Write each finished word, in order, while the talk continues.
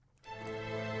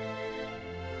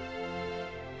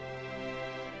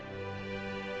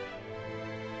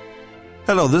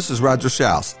Hello, this is Roger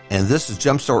Schaus, and this is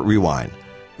Jumpstart Rewind.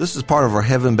 This is part of our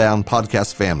Heaven Bound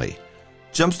podcast family.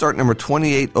 Jumpstart number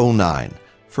 2809,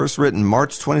 first written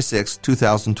March 26,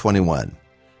 2021.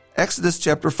 Exodus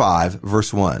chapter 5,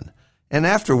 verse 1. And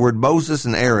afterward Moses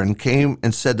and Aaron came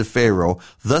and said to Pharaoh,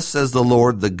 Thus says the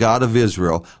Lord, the God of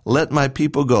Israel, Let my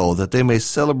people go, that they may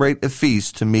celebrate a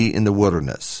feast to me in the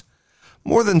wilderness.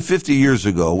 More than 50 years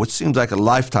ago, which seems like a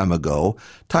lifetime ago,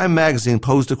 Time magazine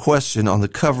posed a question on the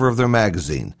cover of their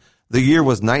magazine. The year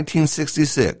was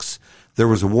 1966. There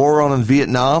was a war on in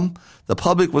Vietnam. The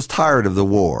public was tired of the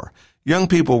war. Young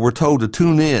people were told to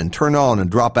tune in, turn on,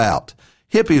 and drop out.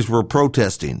 Hippies were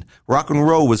protesting. Rock and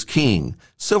roll was king.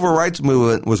 Civil rights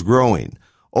movement was growing.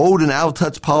 Old and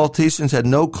out-of-touch politicians had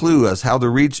no clue as how to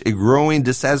reach a growing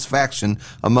dissatisfaction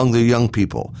among the young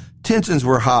people. Tensions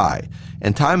were high,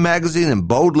 and Time magazine in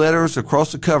bold letters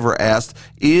across the cover asked,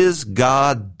 Is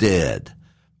God dead?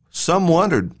 Some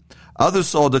wondered. Others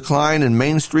saw a decline in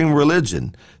mainstream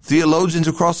religion. Theologians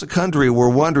across the country were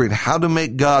wondering how to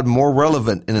make God more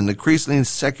relevant in an increasingly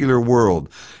secular world.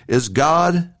 Is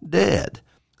God dead?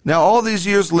 Now, all these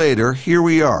years later, here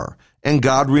we are, and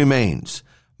God remains.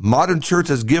 Modern church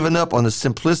has given up on the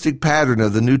simplistic pattern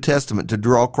of the New Testament to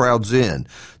draw crowds in.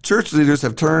 Church leaders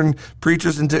have turned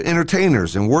preachers into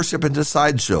entertainers and worship into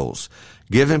sideshows.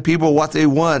 Giving people what they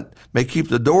want may keep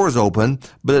the doors open,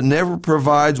 but it never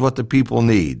provides what the people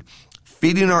need.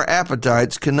 Feeding our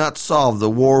appetites cannot solve the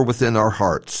war within our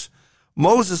hearts.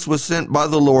 Moses was sent by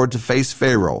the Lord to face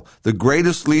Pharaoh, the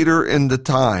greatest leader in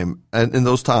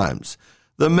those times.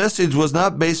 The message was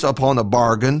not based upon a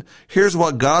bargain. Here's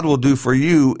what God will do for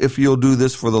you if you'll do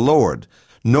this for the Lord.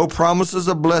 No promises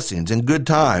of blessings and good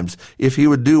times if he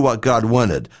would do what God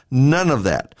wanted. None of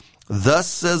that. Thus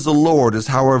says the Lord is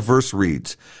how our verse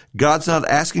reads. God's not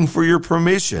asking for your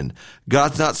permission.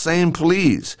 God's not saying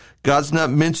please. God's not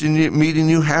meeting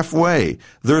you halfway.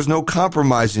 There's no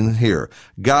compromising here.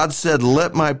 God said,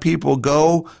 let my people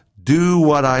go. Do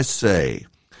what I say.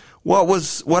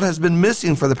 What has been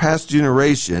missing for the past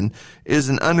generation is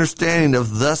an understanding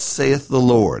of thus saith the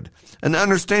Lord, an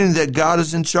understanding that God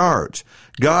is in charge.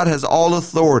 God has all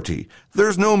authority.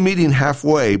 There's no meeting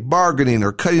halfway, bargaining,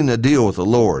 or cutting a deal with the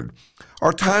Lord.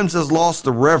 Our times has lost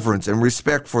the reverence and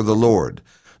respect for the Lord.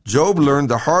 Job learned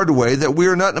the hard way that we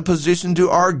are not in a position to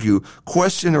argue,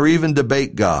 question, or even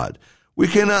debate God. We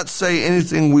cannot say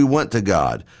anything we want to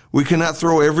God. We cannot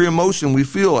throw every emotion we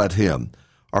feel at him.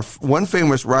 One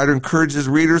famous writer encourages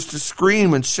readers to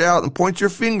scream and shout and point your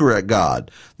finger at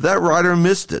God. That writer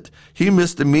missed it. He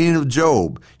missed the meaning of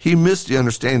Job. He missed the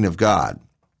understanding of God.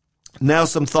 Now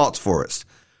some thoughts for us.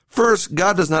 First,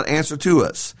 God does not answer to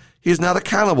us. He is not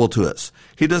accountable to us.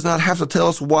 He does not have to tell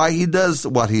us why he does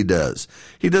what he does.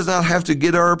 He does not have to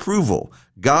get our approval.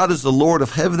 God is the Lord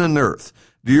of heaven and earth.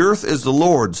 The earth is the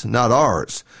Lord's, not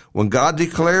ours. When God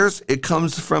declares, it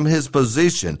comes from his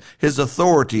position, his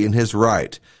authority, and his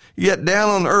right. Yet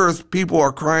down on earth, people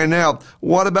are crying out,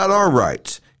 what about our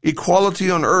rights?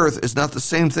 Equality on earth is not the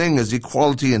same thing as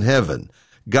equality in heaven.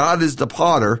 God is the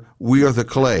potter, we are the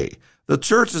clay. The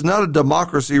church is not a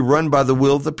democracy run by the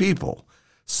will of the people.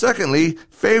 Secondly,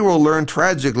 Pharaoh learned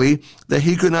tragically that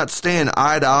he could not stand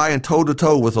eye to eye and toe to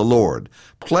toe with the Lord.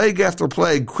 Plague after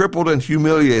plague crippled and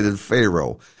humiliated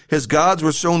Pharaoh. His gods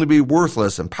were shown to be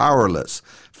worthless and powerless.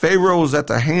 Pharaoh was at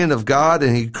the hand of God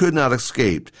and he could not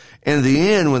escape. And in the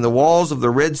end, when the walls of the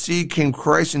Red Sea came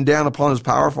crashing down upon his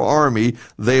powerful army,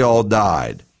 they all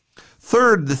died.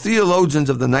 Third, the theologians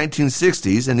of the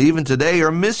 1960s and even today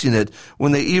are missing it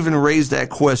when they even raise that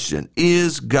question,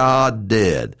 is God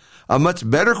dead? A much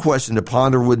better question to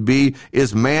ponder would be,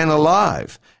 is man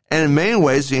alive? And in many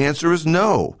ways, the answer is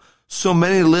no. So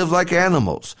many live like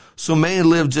animals. So many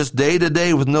live just day to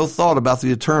day with no thought about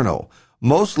the eternal.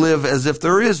 Most live as if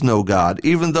there is no God,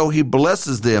 even though he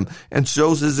blesses them and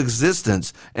shows his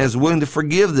existence and is willing to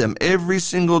forgive them every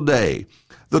single day.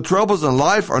 The troubles in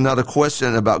life are not a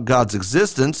question about God's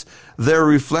existence. They're a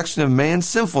reflection of man's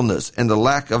sinfulness and the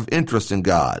lack of interest in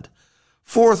God.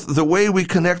 Fourth, the way we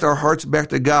connect our hearts back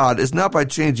to God is not by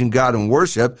changing God in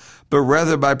worship, but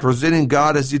rather by presenting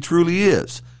God as he truly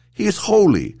is. He is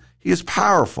holy. He is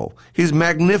powerful. He's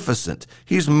magnificent.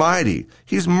 He's mighty.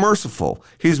 He's merciful.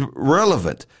 He's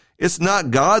relevant. It's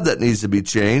not God that needs to be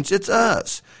changed. It's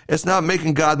us. It's not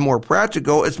making God more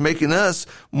practical. It's making us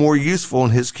more useful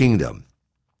in his kingdom.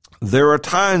 There are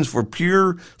times for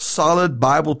pure, solid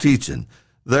Bible teaching.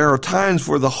 There are times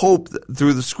for the hope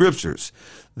through the scriptures.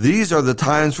 These are the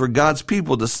times for God's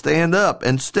people to stand up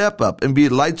and step up and be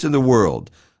lights in the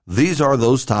world. These are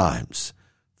those times.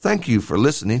 Thank you for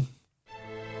listening.